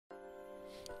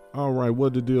All right,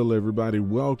 what the deal, everybody?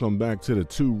 Welcome back to the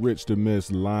Too Rich to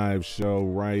Miss live show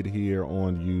right here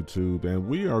on YouTube, and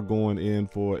we are going in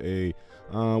for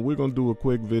we're going to do a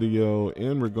quick video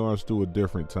in regards to a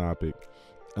different topic,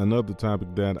 another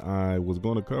topic that I was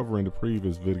going to cover in the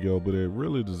previous video, but it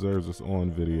really deserves its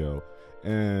own video.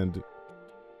 And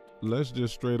let's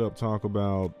just straight up talk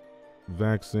about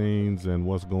vaccines and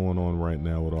what's going on right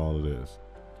now with all of this.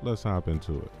 Let's hop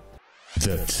into it.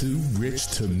 The Too Rich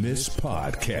to Miss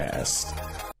podcast.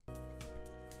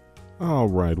 All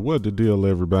right, what the deal,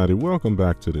 everybody? Welcome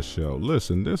back to the show.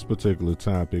 Listen, this particular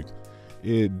topic,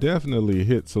 it definitely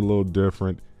hits a little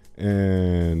different,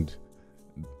 and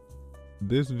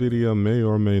this video may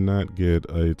or may not get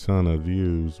a ton of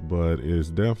views, but it's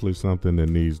definitely something that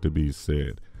needs to be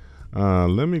said.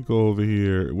 Let me go over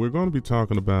here. We're going to be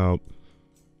talking about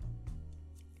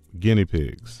guinea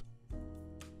pigs.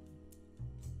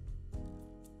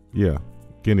 Yeah,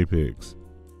 guinea pigs,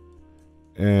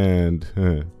 and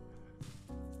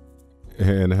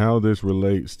how this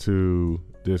relates to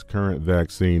this current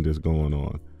vaccine that's going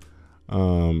on.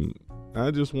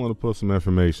 I just want to put some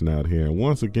information out here. And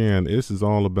once again, this is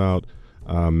all about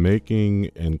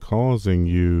making and causing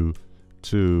you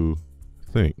to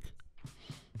think.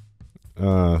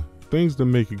 Things that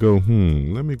make you go,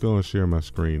 let me go and share my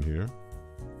screen here.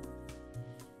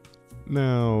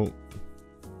 Now,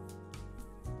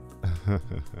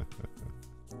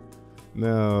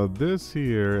 now this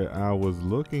here, I was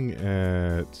looking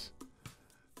at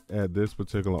this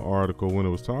particular article when it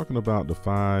was talking about the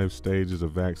 5 stages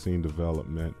of vaccine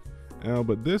development.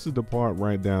 But this is the part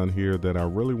right down here that I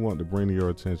really want to bring to your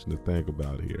attention to think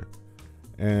about here.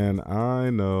 And I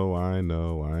know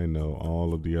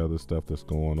all of the other stuff that's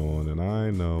going on, and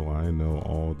I know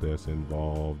all that's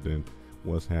involved and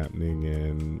what's happening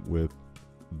and with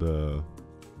the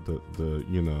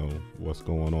you know what's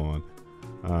going on.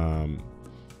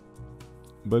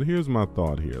 But here's my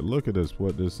thought here. Look at this.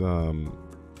 What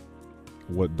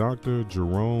Dr.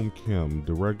 Jerome Kim,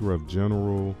 Director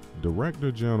General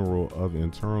of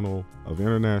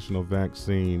International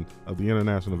Vaccine of the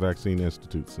International Vaccine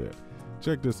Institute said.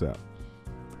 Check this out.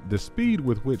 The speed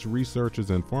with which researchers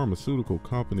and pharmaceutical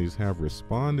companies have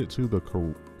responded to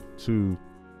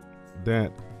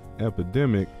that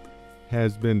epidemic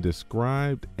has been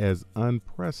described as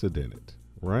unprecedented,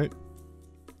 right?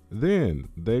 Then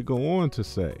they go on to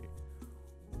say,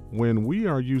 when we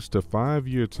are used to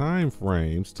 5-year time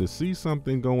frames, to see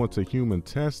something go into human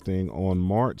testing on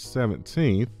March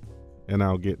 17th, and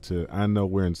I know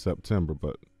we're in September,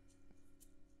 but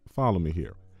follow me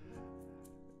here.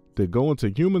 To go into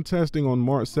human testing on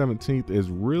March 17th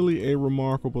is really a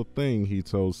remarkable thing, he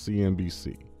told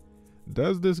CNBC.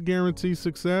 Does this guarantee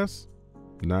success?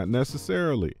 Not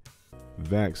necessarily.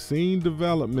 Vaccine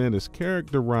development is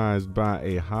characterized by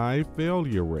a high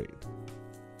failure rate,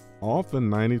 often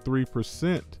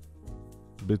 93%,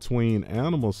 between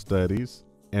animal studies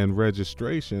and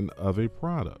registration of a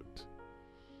product.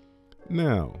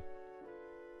 Now,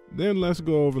 then let's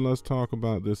go over and let's talk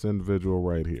about this individual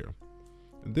right here.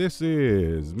 This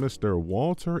is Mr.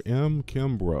 Walter M.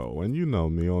 Kimbrough, and you know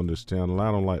me on this channel,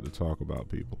 I don't like to talk about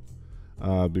people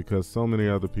because so many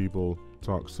other people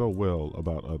talk so well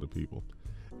about other people.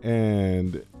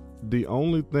 And the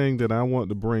only thing that I want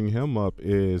to bring him up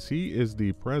is he is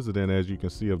the president, as you can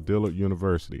see, of Dillard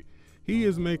University. He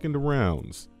is making the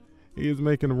rounds. He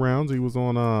was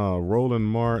on Roland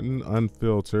Martin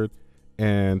Unfiltered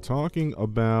and talking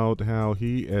about how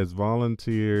he has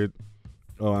volunteered.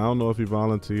 Oh, I don't know if he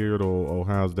volunteered or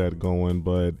how's that going,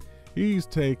 but he's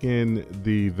taken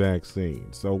the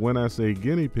vaccine. So when I say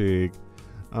guinea pig,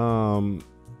 I'm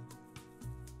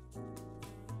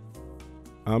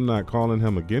not calling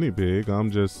him a guinea pig. I'm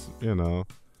just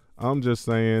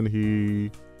saying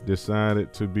he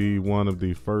decided to be one of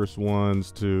the first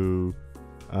ones to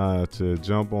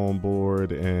jump on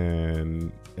board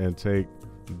and take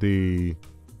the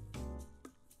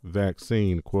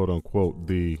vaccine, quote unquote,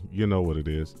 the, you know what it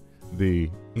is,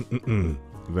 the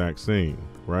vaccine,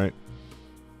 right?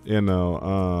 And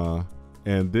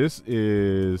this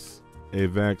is a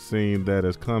vaccine that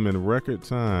has come in record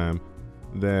time,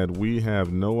 that we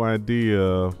have no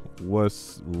idea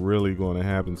what's really going to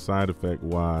happen side effect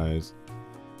wise.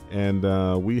 And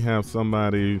we have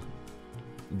somebody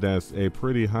that's a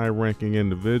pretty high ranking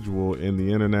individual in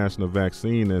the International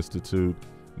Vaccine Institute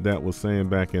that was saying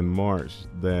back in March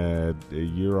that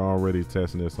you're already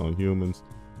testing this on humans.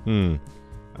 And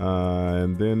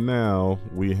then now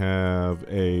we have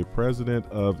a president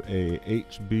of a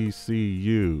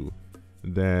HBCU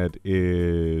that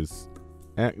is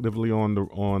actively going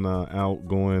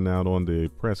out on the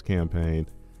press campaign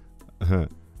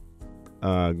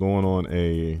going on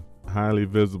a highly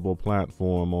visible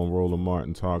platform on Roland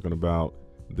Martin talking about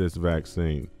this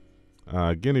vaccine.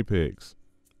 Guinea pigs.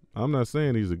 I'm not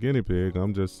saying he's a guinea pig.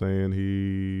 I'm just saying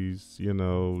he's,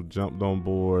 jumped on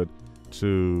board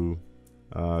to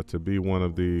be one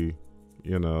of the,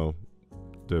 to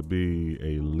be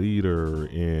a leader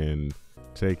in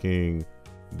taking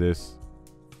this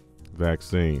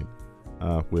vaccine,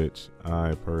 which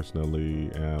I personally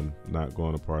am not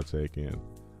going to partake in.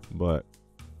 But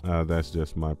that's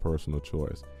just my personal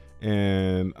choice.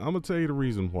 And I'm going to tell you the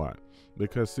reason why.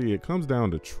 Because, see, it comes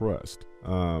down to trust.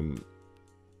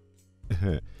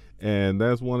 And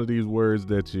that's one of these words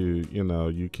that you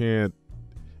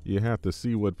have to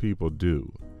see what people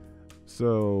do.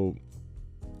 So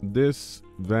this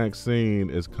vaccine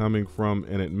is coming from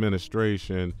an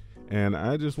administration, and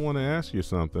I just want to ask you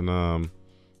something.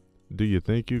 Do you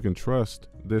think you can trust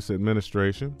this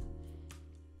administration?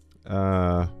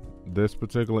 This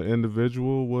particular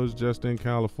individual was just in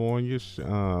California.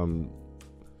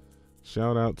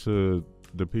 Shout out to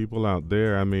the people out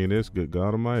there. I mean, it's good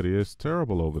God Almighty. It's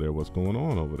terrible over there. What's going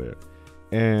on over there?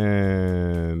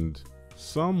 And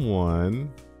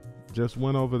someone just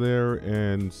went over there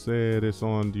and said it's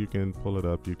on. You can pull it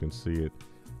up. You can see it.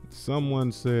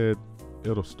 Someone said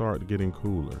it'll start getting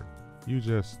cooler. You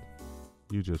just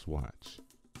watch.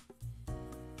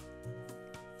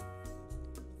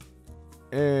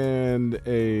 And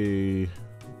a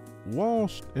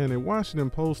Washington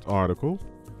Post article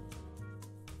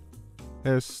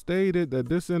has stated that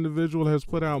this individual has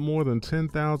put out more than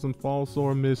 10,000 false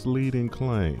or misleading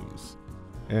claims.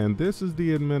 And this is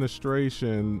the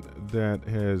administration that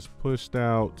has pushed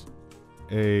out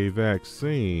a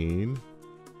vaccine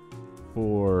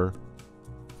for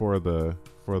the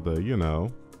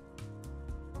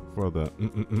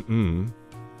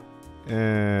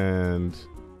and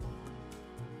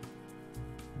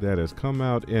that has come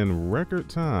out in record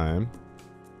time.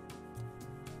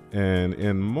 And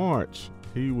in March,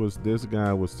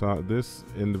 this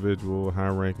individual,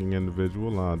 high-ranking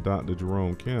individual, Dr.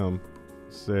 Jerome Kim,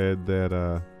 said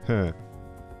that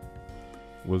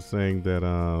was saying that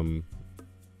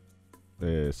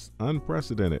it's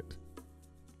unprecedented,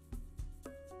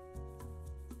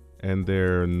 and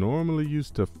they're normally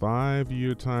used to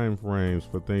 5-year time frames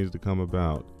for things to come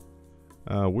about.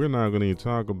 We're not going to even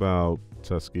talk about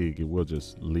Tuskegee. We'll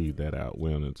just leave that out.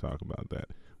 We don't talk about that.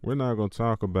 We're not going to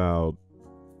talk about,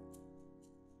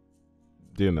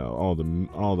 all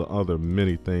the other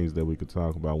many things that we could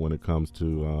talk about when it comes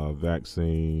to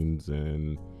vaccines,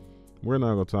 and we're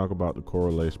not going to talk about the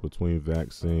correlation between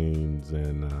vaccines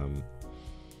and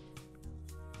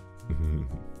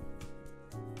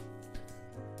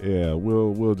yeah,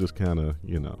 we'll just kind of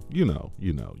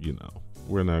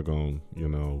we're not going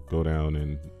to go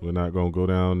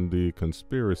down the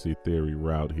conspiracy theory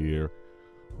route here.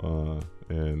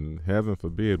 And heaven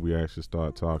forbid we actually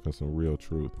start talking some real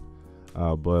truth.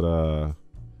 But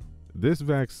this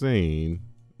vaccine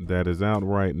that is out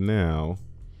right now,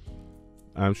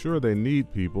 I'm sure they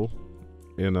need people,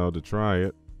 to try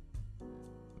it.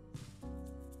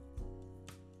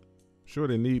 Sure,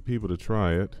 they need people to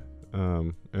try it,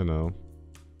 and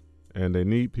they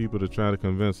need people to try to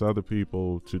convince other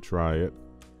people to try it.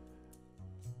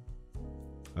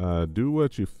 Do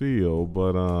what you feel,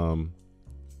 but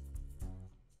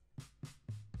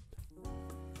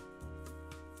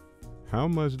how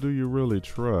much do you really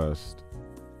trust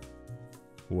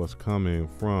what's coming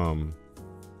from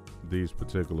these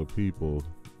particular people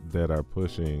that are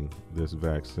pushing this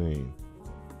vaccine?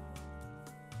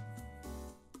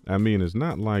 I mean, it's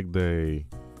not like they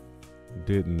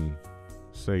didn't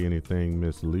say anything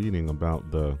misleading about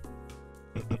the,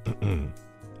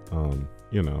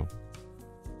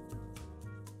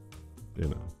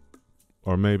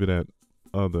 or maybe that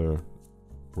other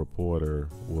reporter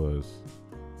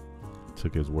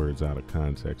took his words out of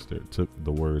context, or took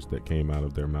the words that came out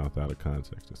of their mouth out of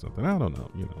context or something. I don't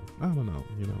know,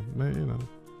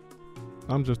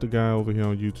 I'm just a guy over here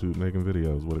on YouTube making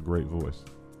videos with a great voice.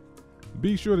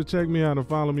 Be sure to check me out and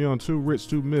follow me on Too Rich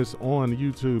to Miss on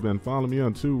YouTube, and follow me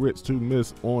on Too Rich to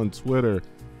Miss on Twitter.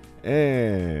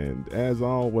 And as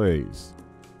always,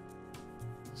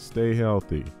 stay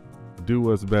healthy. Do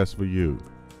what's best for you.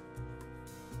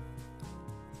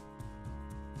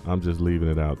 I'm just leaving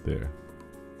it out there.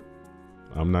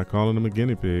 I'm not calling him a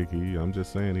guinea pig. I'm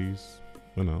just saying he's,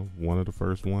 one of the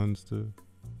first ones to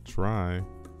try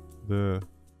the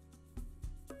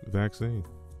vaccine.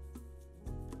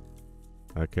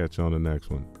 I'll catch you on the next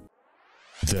one.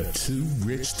 The Too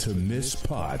Rich to Miss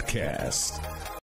podcast.